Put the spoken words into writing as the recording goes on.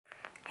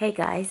Hey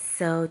guys,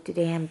 so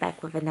today I'm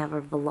back with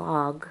another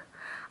vlog.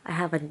 I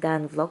haven't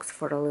done vlogs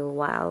for a little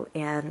while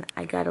and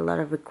I got a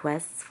lot of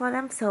requests for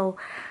them, so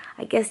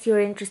I guess you're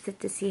interested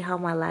to see how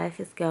my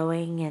life is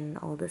going and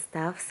all this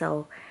stuff,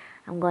 so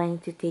I'm going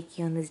to take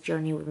you on this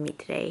journey with me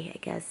today, I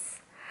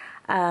guess.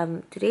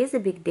 Today is a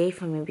big day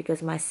for me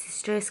because my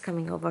sister is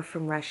coming over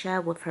from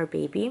Russia with her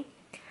baby.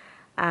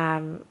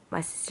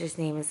 My sister's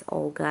name is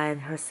Olga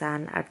and her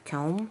son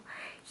Artem.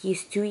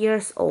 He's 2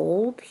 years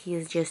old.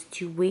 He's just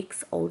 2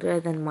 weeks older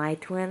than my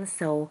twin.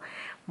 So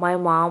my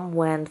mom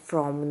went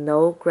from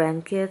no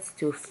grandkids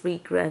to 3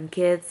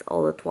 grandkids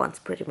all at once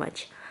pretty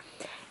much.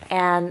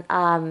 And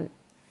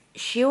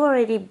she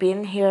already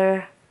been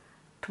here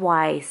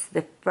twice.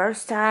 The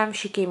first time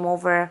she came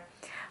over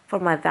for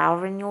my vow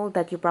renewal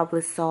that you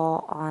probably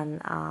saw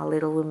on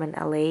Little Women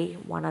LA,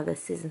 one of the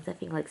seasons, I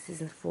think like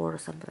season 4 or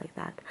something like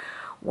that,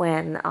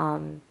 when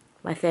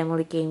my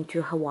family came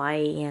to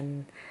Hawaii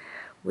and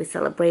we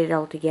celebrated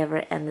all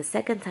together. And the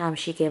second time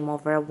she came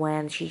over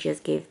when she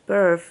just gave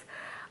birth,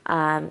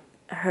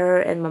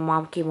 her and my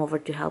mom came over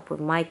to help with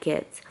my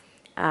kids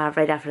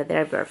right after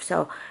their birth.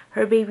 So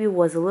her baby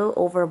was a little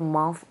over a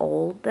month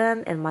old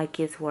then and my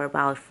kids were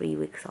about 3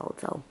 weeks old.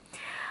 So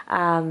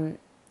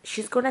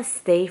she's gonna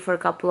stay for a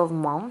couple of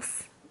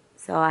months,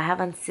 so I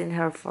haven't seen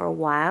her for a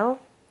while.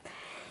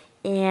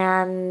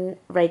 And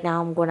right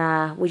now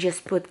we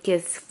just put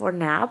kids for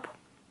nap.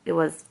 It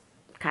was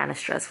kind of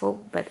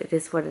stressful, but it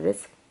is what it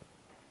is.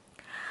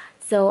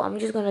 So I'm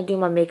just gonna do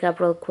my makeup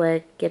real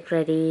quick, get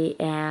ready,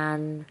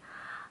 and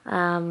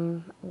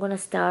I'm gonna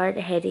start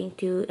heading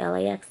to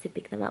LAX to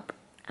pick them up.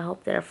 I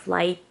hope their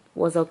flight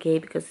was okay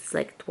because it's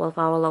like a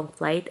 12-hour long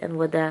flight, and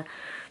with a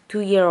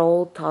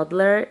 2-year-old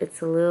toddler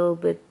it's a little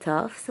bit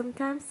tough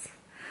sometimes,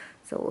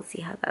 so we'll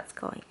see how that's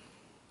going.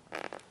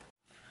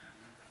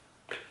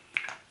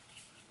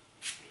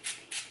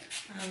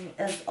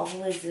 As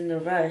always in a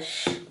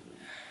rush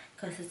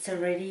because it's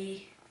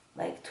already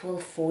like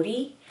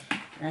 12:40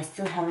 and I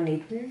still haven't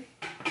eaten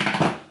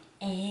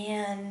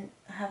and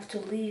I have to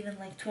leave in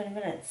like 20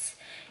 minutes,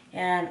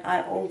 and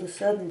I all of a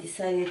sudden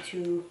decided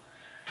to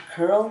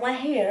curl my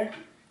hair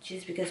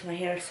just because my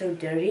hair is so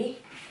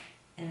dirty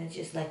and it's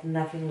just like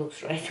nothing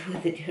looks right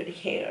with the dirty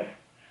hair.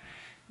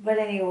 But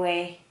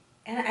anyway,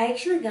 and I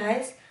actually,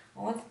 guys, I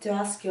wanted to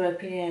ask your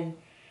opinion.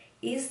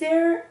 Is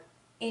there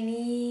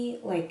any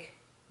like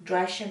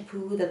dry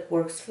shampoo that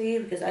works for you?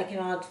 Because I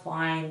cannot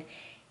find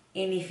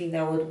anything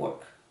that would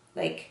work.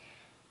 Like,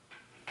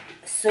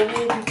 so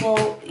many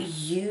people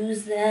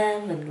use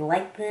them and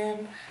like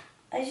them.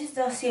 I just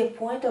don't see a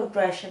point of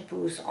dry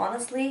shampoos.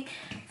 Honestly,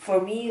 for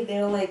me,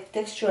 they're like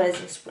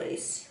texturizing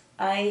sprays.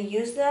 I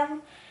use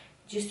them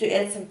just to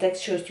add some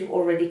texture to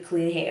already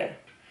clean hair.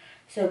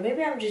 So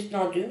maybe I'm just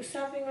not doing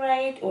something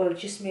right, or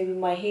just maybe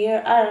my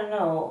hair, I don't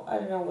know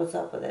what's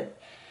up with it.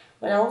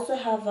 But I also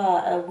have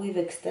a weave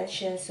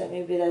extension, so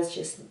maybe that's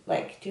just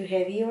like too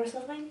heavy or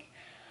something.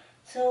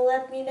 So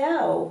let me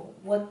know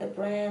what the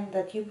brand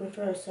that you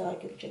prefer so I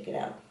can check it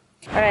out.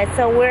 Alright,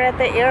 so we're at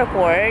the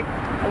airport.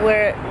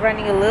 We're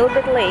running a little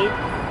bit late,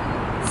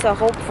 so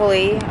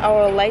hopefully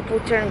our light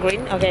will turn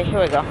green. Okay, here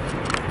we go.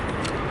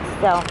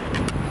 So,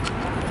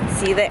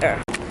 see you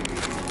there.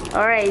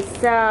 Alright,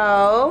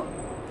 so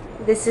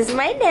this is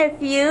my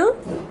nephew.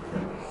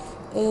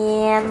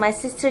 And my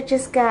sister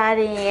just got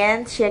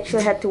in. She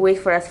actually had to wait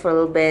for us for a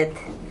little bit.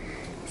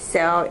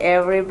 So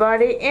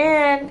everybody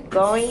in,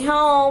 going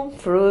home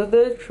through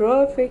the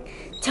traffic.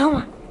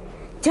 Toma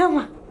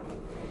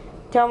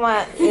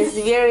is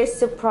very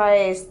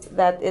surprised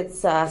that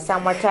it's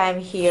summertime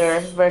here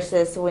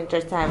versus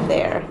wintertime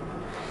there.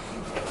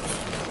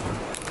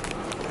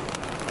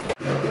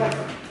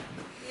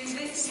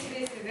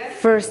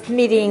 First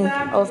meeting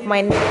of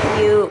my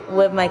nephew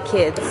with my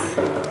kids.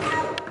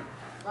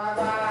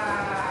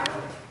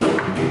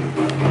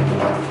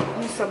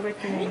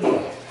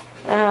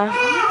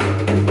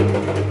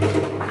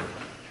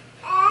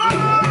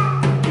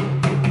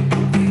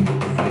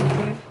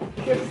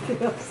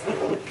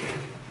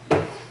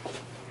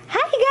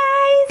 Hi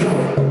guys!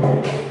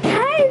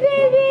 Hi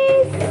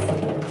babies!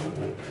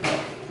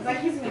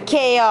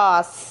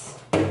 Chaos!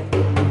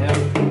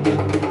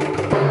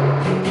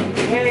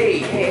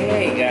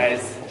 Hey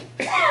guys!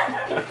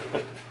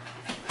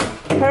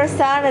 Her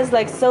son is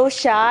like so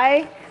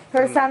shy.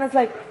 Her son is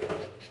like,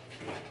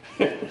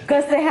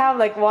 because they have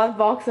like one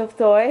box of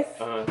toys.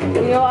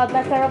 У него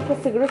одна коробка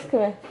с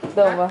игрушками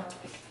дома.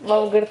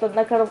 Мама говорит,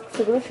 одна коробка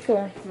с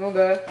игрушками. Ну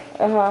да.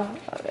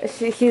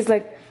 He's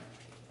like,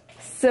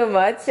 so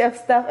much of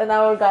stuff, and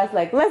our guy's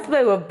like, let's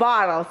play with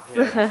bottles.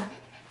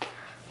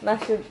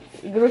 Наши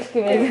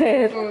игрушками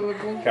играет.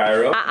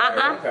 Cairo?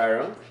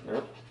 Cairo?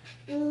 No.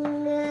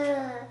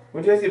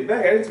 When did you guys get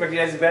back? I didn't expect you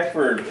guys to get back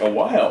for a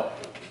while.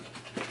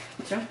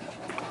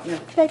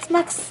 Thanks,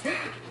 Max.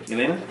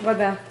 Elena?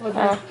 Вода.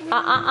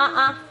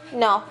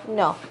 No.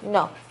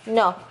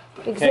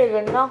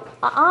 Xavier, no.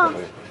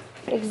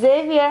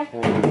 Xavier.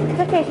 It's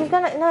okay, he's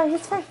gonna, no,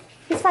 he's fine.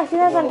 He's not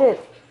gonna do it.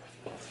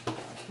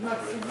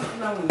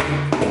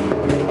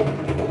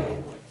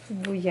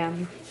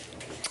 Буян.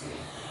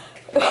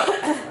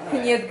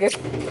 Нет,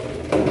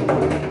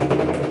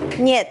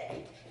 Нет.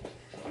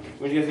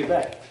 When did you guys get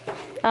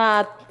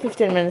back?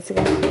 15 minutes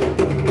ago.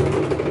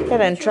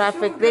 Got in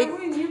traffic.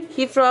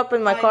 He threw up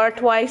in my car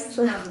twice.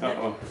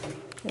 Uh-oh.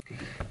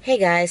 Hey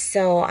guys,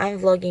 so I'm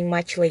vlogging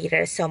much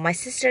later. So my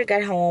sister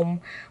got home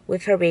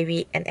with her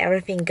baby and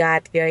everything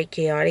got very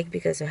chaotic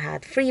because we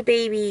had 3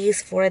 babies,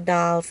 4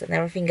 adults, and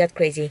everything got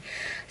crazy.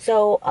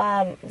 So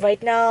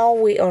right now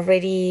we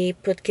already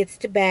put kids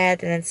to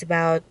bed and it's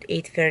about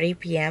 8:30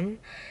 p.m.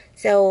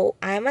 So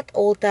I'm at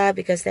Ulta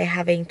because they're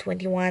having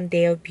 21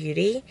 Day of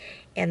Beauty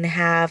and they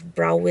have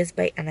Brow Wiz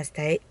by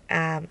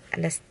Anastasia.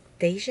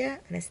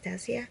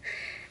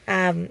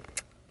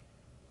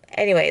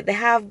 Anyway, they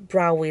have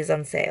Brow Wiz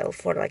on sale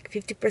for like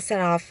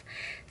 50% off.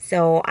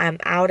 So I'm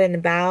out and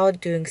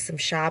about doing some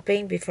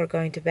shopping before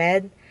going to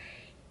bed.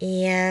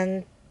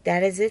 And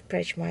that is it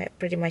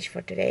pretty much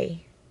for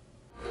today.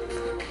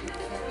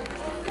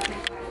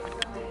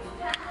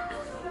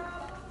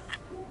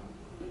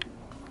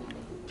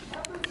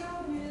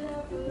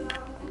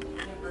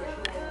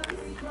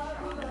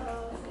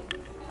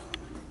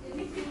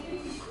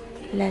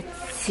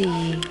 Let's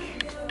see.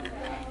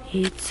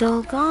 It's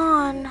all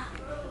gone.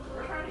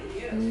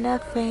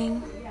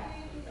 Nothing.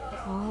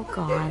 All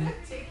gone.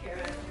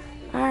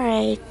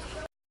 Alright.